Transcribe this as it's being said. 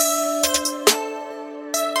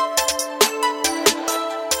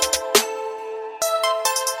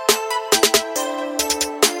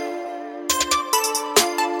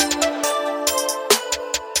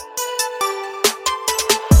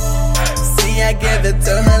I give it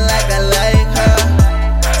to her like I like her.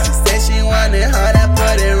 She said she wanted hard, I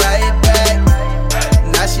put it right back.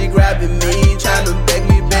 Now she grabbing me, tryna beg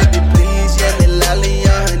me, baby, please. Yeah, me lolly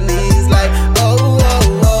on her knees like, oh,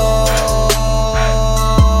 oh, oh.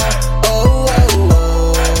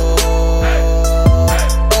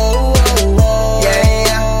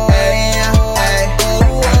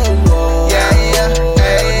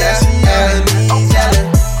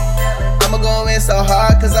 So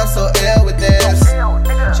hard cause I'm so ill with this.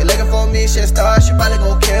 She looking for me, she a star, she probably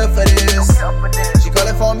gon' kill for this. She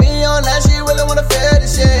calling for me on that, she really wanna feel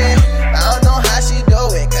this shit. I don't know how she do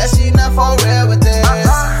it, cause she not for real with this.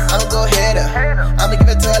 I'ma go hit her, I'ma give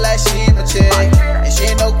it to her like she my chick. And she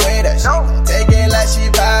ain't no quitter, she gon' take it like she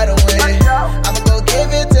by the way. I'ma go give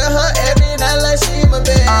it to her every night like she my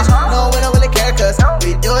bitch. No, we don't really care cause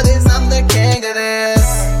we do this, I'm the king of this.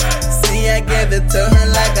 See, I give it to her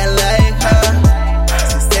like I like her.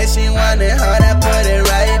 She wanted hard, I put it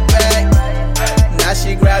right back. Now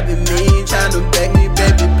she grabbing me, tryna beg me,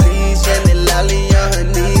 baby, please. Yeah, me lolly on her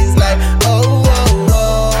knees like, oh, oh,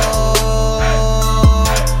 oh.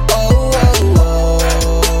 Oh, oh, oh.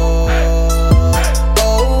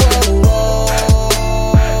 Oh, oh,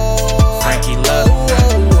 oh. Frankie love.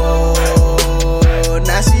 Oh, oh, oh.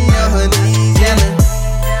 Now she on her knees, yelling.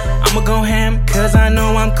 I'ma go ham, cause I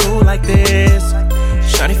know I'm cool like this.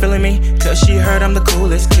 Shawty feeling me, cause she heard I'm the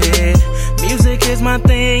coolest kid. Music is my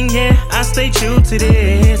thing, yeah, I stay true to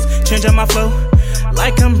this. Change up my flow,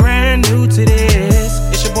 like I'm brand new to this.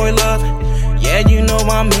 It's your boy Love, yeah, you know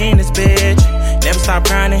I'm in this bitch. Never stop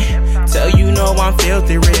grinding, tell you know I'm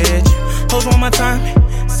filthy rich. Hoes one more time,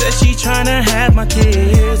 says she tryna have my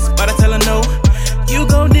kids. But I tell her no, you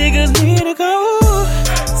go niggas need to go.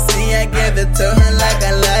 See, I give it to her like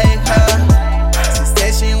I like her. She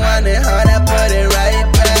said she wanted hard, I put it